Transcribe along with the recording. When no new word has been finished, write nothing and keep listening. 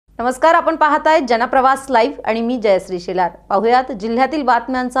नमस्कार, आपण पाहताय जनप्रवास लाईव्ह आणि मी जयश्री शेलार। पाहुयात जिल्ह्यातील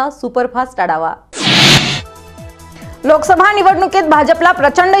बातम्यांचा सुपरफास्ट आढावा। लोकसभा निवडणुकीत भाजपला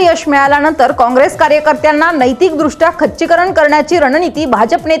प्रचंड यश मिळाल्यानंतर काँग्रेस कार्यकर्त्यांना नैतिकदृष्ट्या खच्चीकरण करण्याची रणनीती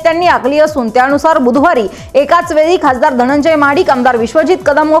भाजप नेत्यांनी आखली असून त्यानुसार बुधवारी एकाच वेळी खासदार धनंजय महाडिक, आमदार विश्वजित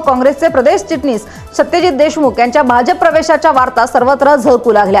कदम व काँग्रेसचे प्रदेश चिटणीस सत्यजित देशमुख यांच्या भाजप प्रवेशाच्या वार्ता सर्वत्र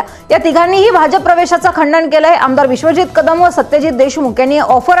झळकू लागल्या। या तिघांनीही भाजप प्रवेशाचं खंडन केलंय। आमदार विश्वजित कदम व सत्यजित देशमुख यांनी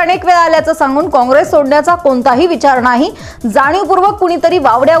ऑफर अनेक वेळा आल्याचं सांगून काँग्रेस सोडण्याचा कोणताही विचार नाही, जाणीवपूर्वक कुणीतरी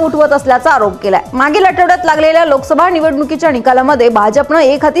वावड्या उठवत असल्याचा आरोप केलाय। मागील आठवड्यात लागलेल्या लोकसभा निवडणुकीच्या निकालामध्ये भाजपनं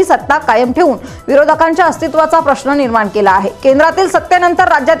एकहाती सत्ता कायम ठेवून विरोधकांच्या अस्तित्वाचा प्रश्न निर्माण केला आहे। केंद्रातील सत्तेनंतर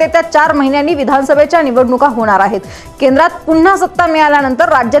राज्यात येत्या 4 महिन्यांनी विधानसभेच्या निवडणुका होणार आहेत। केंद्रात पुन्हा सत्ता मिळाल्यानंतर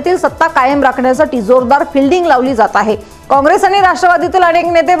राज्यातील सत्ता कायम राखण्यासाठी जोरदार फिल्डिंग लावली जात आहे। काँग्रेस आणि राष्ट्रवादीतील अनेक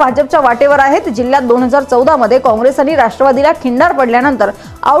नेते भाजपच्या वाटेवर आहेत। जिल्ह्यात 2014 मध्ये काँग्रेस आणि राष्ट्रवादीला खिंडार पडल्यानंतर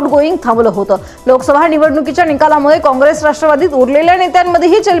आउटगोईंग थांबलं होतं। लोकसभा निवडणुकीच्या निकालामुळे काँग्रेस राष्ट्रवादीत उरलेल्या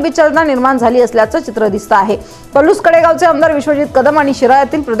नेत्यांमध्येही चलबिचलता निर्माण झाली असल्याचं चित्र दिसतं आहे। पलूस कडेगावचे आमदार विश्वजित कदम आणि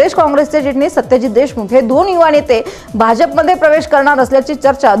शिराळ्यातील प्रदेश काँग्रेसचे चिटणीस सत्यजित देशमुख हे 2 युवा नेते भाजपमध्ये प्रवेश करणार असल्याची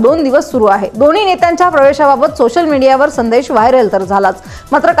चर्चा 2 दिवस सुरू आहे। दोन्ही नेत्यांच्या प्रवेशाबाबत सोशल मीडियावर संदेश व्हायरल तर झालाच,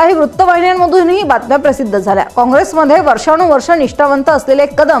 मात्र काही वृत्तवाहिन्यांमधूनही बातम्या प्रसिद्ध झाल्या। काँग्रेसमध्ये वर्षानुवर्ष निष्ठावंत असलेले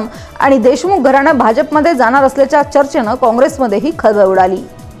कदम आणि देशमुख घराणं भाजपमध्ये जाणार असल्याच्या चर्चेनं काँग्रेसमध्येही खळबळ उडाली।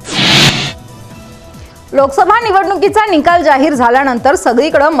 लोकसभा निवडणुकीचा निकाल जाहीर झाल्यानंतर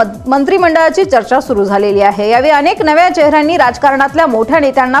सगळीकडे मंत्रिमंडळाची चर्चा सुरू झालेली आहे। यावेळी अनेक नव्या चेहऱ्यांनी राजकारणातल्या मोठ्या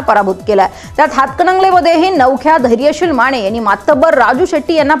नेत्यांना पराभूत केलाय। त्यात हातकणंगलेमध्येही नवख्या धैर्यशील माने यांनी मातब्बर राजू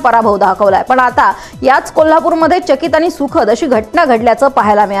शेट्टी यांना पराभव दाखवलाय। पण आता याच कोल्हापूरमध्ये चकित आणि सुखद अशी घटना घडल्याचं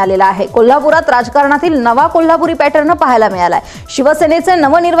पाहायला मिळालेलं आहे। कोल्हापुरात राजकारणातील नवा कोल्हापुरी पॅटर्न पाहायला मिळालाय। शिवसेनेचे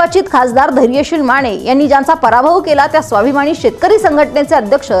नवनिर्वाचित खासदार धैर्यशील माने यांनी ज्यांचा पराभव केला त्या स्वाभिमानी शेतकरी संघटनेचे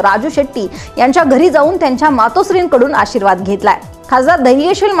अध्यक्ष राजू शेट्टी यांच्या घरी जाऊन त्यांच्या मातोश्रींकडून आशीर्वाद घेतलाय। खासदार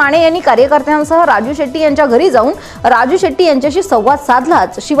धैर्यशील माने यांनी कार्यकर्त्यांसह राजू शेट्टी यांच्या घरी जाऊन राजू शेट्टी यांच्याशी संवाद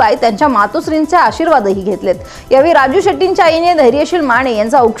साधलाच, शिवाय त्यांच्या मातोश्रींचे आशीर्वादही घेतलेत। यावेळी राजू शेट्टींच्या आईने धैर्यशील माने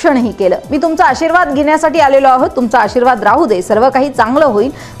यांचा औक्षणही केलं। मी तुमचा आशीर्वाद घेण्यासाठी आलेलो आहोत, तुमचा आशीर्वाद राहू दे, सर्व काही चांगलं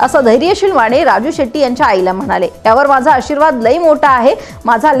होईल असं धैर्यशील माने राजू शेट्टी यांच्या आईला म्हणाले। यावर माझा आशीर्वाद लई मोठा आहे,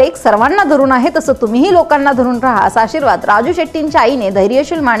 माझा लेख सर्वांना धरून आहे, तसं तुम्हीही लोकांना धरून राहा असा आशीर्वाद राजू शेट्टींच्या आईने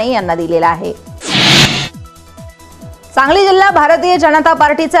धैर्यशील माने यांना दिलेला आहे। सांगली जिल्हा भारतीय जनता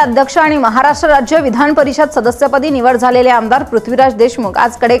पार्टीचे अध्यक्ष आणि महाराष्ट्र राज्य विधान परिषद सदस्यपदी निवड झालेले आमदार पृथ्वीराज देशमुख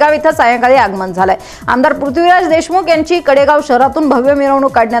आज कडेगाव इथं सायंकाळी आगमन झालंय। आमदार पृथ्वीराज देशमुख यांची कडेगाव शहरातून भव्य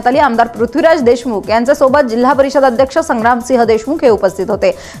मिरवणूक काढण्यात आली। आमदार पृथ्वीराज देशमुख यांच्यासोबत जिल्हा परिषद अध्यक्ष संग्रामसिंह देशमुख हे उपस्थित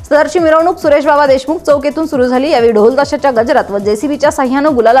होते। सदरची मिरवणूक सुरेश बाबा देशमुख चौक येथून सुरू झाली। यावेळी ढोल ताशाच्या गजरात व जेसीबीच्या साह्याने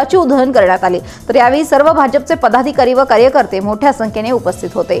गुलालाची उधळण करण्यात आली। तर यावेळी सर्व भाजपचे पदाधिकारी व कार्यकर्ते मोठ्या संख्येने उपस्थित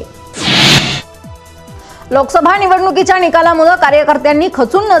होते। लोकसभा निवडणुकीच्या निकालामुळे कार्यकर्त्यांनी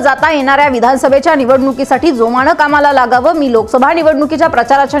खचून न जाता येणाऱ्या विधानसभेच्या निवडणुकीसाठी जोमाने कामाला लागावं। मी लोकसभा निवडणुकीच्या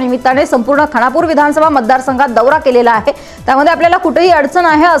प्रचाराच्या निमित्ताने संपूर्ण खानापूर विधानसभा मतदारसंघात दौरा केलेला आहे। त्यामध्ये आपल्याला कुठेही अडचण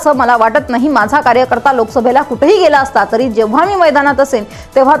आहे असं मला वाटत नाही। माझा कार्यकर्ता लोकसभेला कुठेही गेला असता तरी जेव्हा मी मैदानात असेल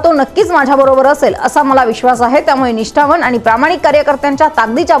तेव्हा तो नक्कीच माझ्याबरोबर असेल असा मला विश्वास आहे। त्यामुळे निष्ठावान आणि प्रामाणिक कार्यकर्त्यांच्या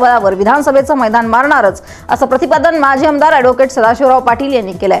ताकदीच्या बळावर विधानसभेचं मैदान मारणारच असं प्रतिपादन माजी आमदार ॲडव्होकेट सदाशिवराव पाटील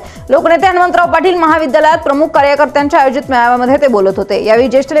यांनी केलंय। लोकनेते हनुमंतराव पाटील महाविद्यालयात प्रमुख कार्यकर्त्यांच्या आयोजित मेळाव्यामध्ये ते बोलत होते। यावेळी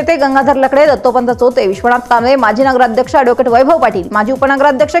ज्येष्ठ नेते गंगाधर लकडे, दत्तोपंत चोते, विश्वनाथ कांबळे, माजी नगराध्यक्ष ॲडव्होकेट वैभव पाटील, माजी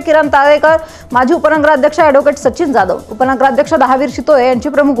उपनगराध्यक्ष किरण ताळेकर, माजी उपनगराध्यक्ष ॲडव्होकेट सचिन जाधव, उपनगराध्यक्ष दहावीर शितोळे यांची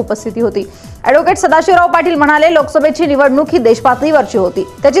प्रमुख उपस्थिती होती। ॲडव्होकेट सदाशिवराव पाटील म्हणाले, लोकसभेची निवडणूक ही देशपातळीवरची होती,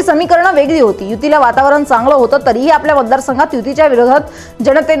 त्याची समीकरणं वेगळी होती। युतीला वातावरण चांगलं होतं तरीही आपल्या मतदारसंघात युतीच्या विरोधात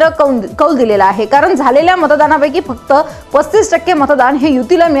जनतेनं कौल दिलेला आहे। कारण झालेल्या मतदानापैकी फक्त 35% मतदान हे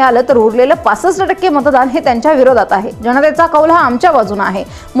युतीला मिळालं तर उरलेलं 65% मतदान हे त्यांच्या विरोधात आहे। जनतेचा कौल हा आमच्या बाजूने आहे,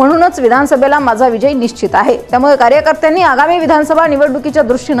 म्हणूनच विधानसभेला माझा विजय निश्चित आहे। त्यामुळे कार्यकर्त्यांनी आगामी विधानसभा निवडणुकीच्या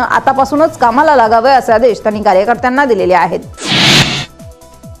दृष्टीने आतापासूनच कामाला लागावे असे आदेश त्यांनी कार्यकर्त्यांना दिलेले आहेत।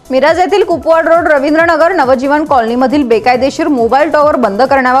 मिरज येथील कुपवाड रोड रवींद्रनगर नवजीवन कॉलनीमधील बेकायदेशीर मोबाईल टॉवर बंद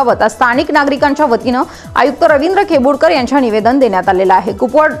करण्याबाबत स्थानिक नागरिकांच्या वतीनं आयुक्त रवींद्र खेबुडकर यांच्या निवेदन देण्यात आलेलं आहे।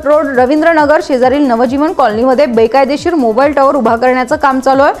 कुपवाड रोड रवींद्रनगर शेजारील नवजीवन कॉलनीमध्ये बेकायदेशीर मोबाईल टॉवर उभा करण्याचं काम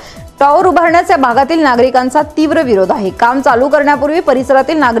चालू आहे। टॉवर उभारण्याच्या भागातील नागरिकांचा तीव्र विरोध आहे। काम चालू करण्यापूर्वी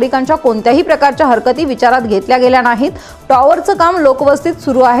परिसरातील नागरिकांच्या कोणत्याही प्रकारच्या हरकती विचारात घेतल्या गेल्या नाहीत। टॉवरचं काम लोकवस्तीत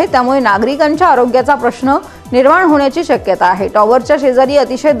सुरू आहे, त्यामुळे नागरिकांच्या आरोग्याचा प्रश्न निर्माण होण्याची शक्यता आहे। टॉवरच्या शेजारी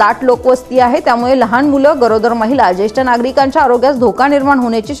अतिशय दाट लोकवस्ती आहे, त्यामुळे लहान मुलं, गरोदर महिला, ज्येष्ठ नागरिकांच्या आरोग्यास धोका निर्माण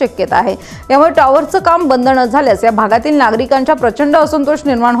होण्याची शक्यता आहे। त्यामुळे टॉवरचं काम बंद न झाल्यास या भागातील नागरिकांच्या प्रचंड असंतोष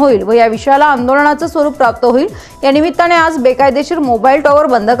निर्माण होईल व या विषयाला आंदोलनाचं स्वरूप प्राप्त होईल। या निमित्ताने आज बेकायदेशीर मोबाईल टॉवर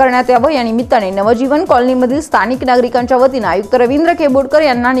बंद करण्यात यावं, या निमित्ताने नवजीवन कॉलनीमधील स्थानिक नागरिकांच्या वतीने आयुक्त रवींद्र केबुडकर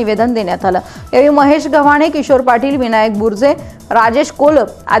यांना निवेदन देण्यात आलं। यावेळी महेश गव्हाणे, किशोर पाटील, विनायक बुर्जे, राजेश कोलप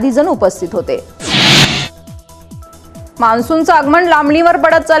आदी जण उपस्थित होते। मान्सूनचं आगमन लांबणीवर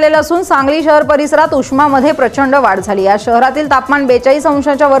पडत चाललेलं असून सांगली शहर परिसरात उष्मामध्ये प्रचंड वाढ झाली। या शहरातील तापमान 42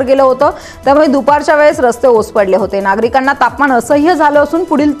 अंशांच्या वर गेलं होतं, त्यामुळे दुपारच्या वेळेस रस्ते ओस पडले होते। नागरिकांना तापमान असह्य झालं असून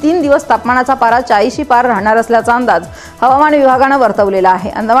पुढील 3 दिवस तापमानाचा पारा 40शी पार राहणार असल्याचा अंदाज हवामान विभागानं वर्तवलेला आहे।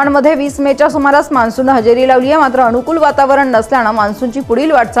 अंदमानमध्ये 20 मेच्या सुमारास मान्सूननं हजेरी लावली आहे, मात्र अनुकूल वातावरण नसल्यानं मान्सूनची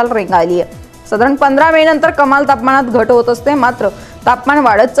पुढील वाटचाल रेंगाळली आहे। साधारण 15 मे नंतर कमाल तापमानात घट होत असते, मात्र तापमान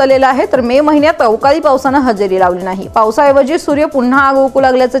वाढत चाललेलं आहे। तर मे महिन्यात अवकाळी पावसानं हजेरी लावली नाही। पावसाऐवजी सूर्य पुन्हा आग ओकू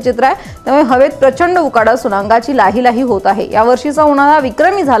लागल्याचं चित्र आहे, त्यामुळे हवेत प्रचंड उकाडा असून अंगाची लाही होत आहे। या वर्षीचा उन्हाळा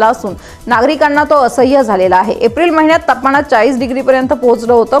विक्रमी झाला असून नागरिकांना तो असह्य झालेला आहे। एप्रिल महिन्यात तापमानात 40 डिग्रीपर्यंत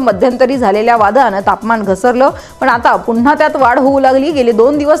पोहोचलं होतं। मध्यंतरी झालेल्या वादळानं तापमान घसरलं, पण आता पुन्हा त्यात वाढ होऊ लागली। गेले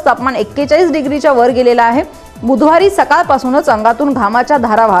 2 दिवस तापमान 41 डिग्रीच्या वर गेलेलं आहे। बुधवारी सकाळपासूनच अंगातून घामाच्या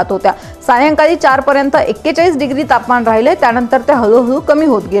धारा वाहत होत्या। सायंकाळी 4 पर्यंत 41 डिग्री तापमान राहिले, त्यानंतर ते हळूहळू कमी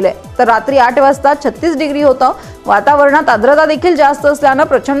होत गेले। तर रात्री 8 वाजता 36 डिग्री होतं। वातावरणात आर्द्रता देखील जास्त असल्यानं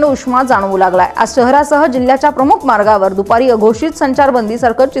प्रचंड उष्मा जाणवू लागलाय। आज शहरासह जिल्ह्याच्या प्रमुख मार्गावर दुपारी अघोषित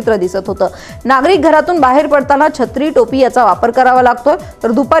संचारबंदीसारखं चित्र दिसत होतं। नागरिक घरातून बाहेर पडताना छत्री, टोपी याचा वापर करावा लागतोय,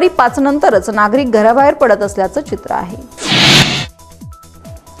 तर दुपारी 5 नंतरच नागरिक घराबाहेर पडत असल्याचं चित्र आहे।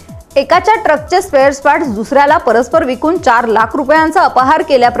 एकाच्या ट्रकचे स्पेअर पार्ट्स दुसऱ्याला परस्पर विकून 4 लाख रुपयांचा अपहार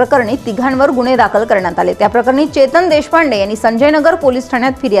केल्याप्रकरणी तिघांवर गुन्हे दाखल करण्यात आले। त्या प्रकरणी चेतन देशपांडे यांनी संजयनगर पोलीस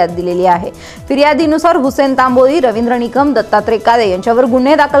ठाण्यात फिर्याद दिलेली आहे। फिर्यादीनुसार हुसेन तांबोळी, रवींद्र निकम, दत्तात्रय काळे यांच्यावर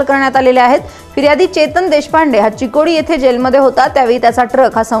गुन्हे दाखल करण्यात आलेले आहेत। फिर्यादी चेतन देशपांडे हा चिकोडी येथे जेलमध्ये होता, त्यावेळी त्याचा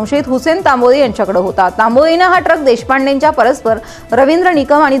ट्रक हा संशयित हुसेन तांबोळी यांच्याकडे होता। तांबोळीने हा ट्रक देशपांडेंच्या परस्पर रवींद्र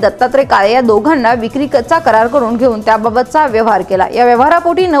निकम आणि दत्तात्रय काळे या दोघांना विक्रीचा करार करून घेऊन त्याबाबतचा व्यवहार केला। या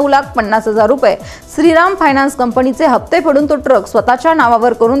व्यवहारापोटी 9,50,000 रुपये श्रीराम फायनान्स कंपनीचे हप्ते फेडून तो ट्रक स्वतःच्या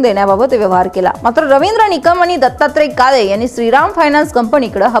नावावर करून देण्याबाबत व्यवहार केला। मात्र रवींद्र निकम आणि दत्तात्रय काळे यांनी श्रीराम फायनान्स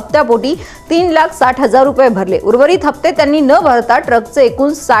कंपनीकडे हप्त्यापोटी 3,60,000 रुपये भरले। उर्वरित हप्ते त्यांनी न भरता ट्रकचे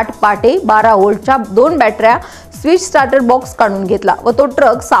एकूण 60 पाटे, 12 व्होल्टच्या 2 बॅटऱ्या, स्विच स्टार्टर बॉक्स काढून घेतला व तो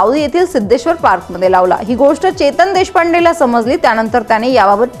ट्रक सावली येथील सिद्धेश्वर पार्कमध्ये लावला। ही गोष्ट चेतन देशपांडेला समजली, त्यानंतर त्याने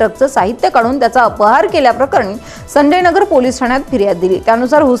याबाबत ट्रकचं साहित्य काढून त्याचा अपहार केल्याप्रकरणी संजयनगर पोलीस ठाण्यात फिर्याद दिली।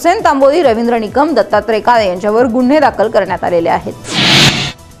 त्यानुसार हुसेन तांबोळी, रवींद्र निकम, दत्तात्रय काळे यांच्यावर गुन्हे दाखल करण्यात आलेले आहेत।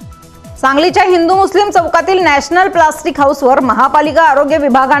 सांगलीच्या हिंदू मुस्लिम चौकातील नॅशनल प्लास्टिक हाऊसवर महापालिका आरोग्य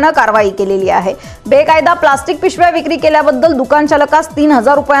विभागानं कारवाई केलेली आहे। बेकायदा प्लास्टिक पिशव्या विक्री केल्याबद्दल दुकान चालकास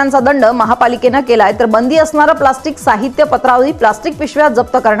 3,000 रुपयांचा दंड महापालिकेनं केलाय, तर बंदी असणारं प्लास्टिक साहित्य, पत्रावळी, प्लास्टिक पिशव्या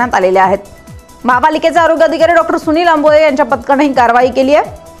जप्त करण्यात आलेल्या आहेत। महापालिकेचे आरोग्य अधिकारी डॉ. सुनील आंबोळे यांच्या पथकाने ही कारवाई केली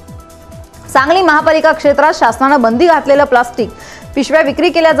आहे। सांगली महापालिका क्षेत्रात शासनानं बंदी घातलेलं प्लास्टिक पिशव्या विक्री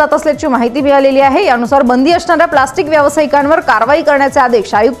केल्या जात असल्याची माहिती मिळालेली आहे। यानुसार बंदी असणाऱ्या प्लास्टिक व्यावसायिकांवर कारवाई करण्याचे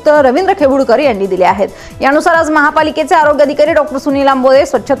आदेश आयुक्त रवींद्र केबुडकर यांनी दिले आहेत। यानुसार आज महापालिकेचे आरोग्य अधिकारी डॉ. सुनील आंबोळे,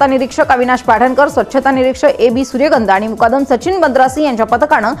 स्वच्छता निरीक्षक अविनाश पाठणकर, स्वच्छता निरीक्षक AB सूर्यगंध आणि मुकादम सचिन बद्रासी यांच्या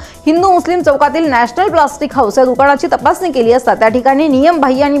पथकानं हिंदू मुस्लिम चौकातील नॅशनल प्लास्टिक हाऊस या दुकानाची तपासणी केली असता त्या ठिकाणी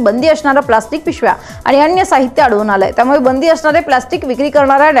नियमबाह्य आणि बंदी असणाऱ्या प्लास्टिक पिशव्या आणि अन्य साहित्य आढळून आलंय। त्यामुळे बंदी असणारे प्लास्टिक विक्री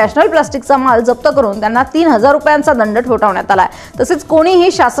करणाऱ्या नॅशनल प्लास्टिकचा माल जप्त करून त्यांना 3,000 रुपयांचा दंड ठोठावण्यात आलाय। तसेच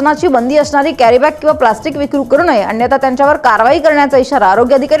कोणीही शासनाची बंदी असणारी कॅरीबॅग किंवा प्लास्टिक विक्री करू नये, अन्यथा त्यांच्यावर कारवाई करण्याचा इशारा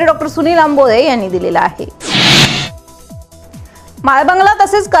आरोग्य अधिकारी डॉ. सुनील आंबोळे यांनी दिलेला आहे। माळबंगला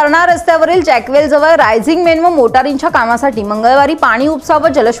तसेच कर्णा रस्त्यावरील जॅकवेल जवळ रायझिंग मेन व मोटारींच्या कामासाठी मंगळवारी पाणी उपसा व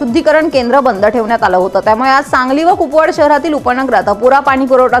जलशुद्धीकरण केंद्र बंद ठेवण्यात आलं होतं। त्यामुळे आज सांगली व कुपवाड शहरातील उपनगरात अपुरा पाणी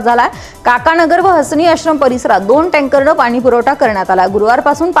पुरवठा झालाय। काकानगर व हसनी आश्रम परिसरात 2 टँकरनं पाणी पुरवठा करण्यात आला।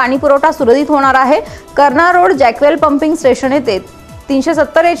 गुरुवारपासून पाणी पुरवठा सुरळीत होणार आहे। कर्णा रोड जॅकवेल पंपिंग स्टेशन येथे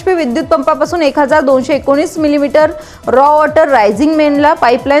 370 HP विद्युत पंपापासून 1219 मिलीमीटर रॉ वॉटर रायझिंग मेनला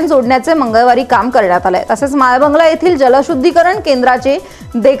पाईपलाईन जोडण्याचे मंगळवारी काम करण्यात आले। तसेच माळबंगला येथील जलशुद्धीकरण केंद्राचे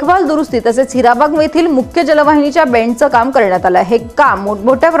देखभाल दुरुस्ती तसेच हिराबाग येथील मुख्य जलवाहिनीच्या बेंडचं काम करण्यात आलं। हे काम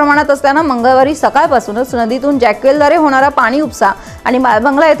मोठ्या प्रमाणात असल्यानं मंगळवारी सकाळपासूनच नदीतून जॅकवेलद्वारे होणारा पाणी उपसा आणि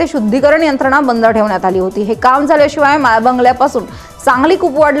माळबंगला येथे शुद्धीकरण यंत्रणा बंद ठेवण्यात आली होती। हे काम झाल्याशिवाय माळबंगल्यापासून सांगली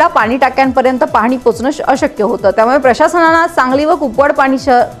कुपवाडला पाणी टाक्यांपर्यंत पाणी पोहोचणं अशक्य होतं। त्यामुळे प्रशासनानं सांगली व कुपवाड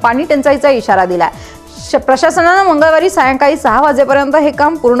पाणी टंचाईचा इशारा दिलाय। प्रशासनाने मंगळवारी सायंकाळी 6 वाजेपर्यंत हे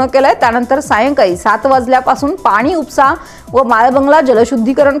काम पूर्ण केलंय। त्यानंतर सायंकाळी 7 वाजल्यापासून पाणी उपसा व माळबंगला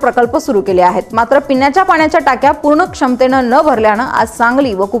जलशुद्धीकरण प्रकल्प सुरू केले आहेत। मात्र पिण्याच्या पाण्याच्या टाक्या पूर्ण क्षमतेने न भरल्याने आज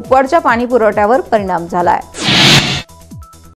सांगली व कुपवाडच्या पाणी पुरवठ्यावर परिणाम झाला आहे।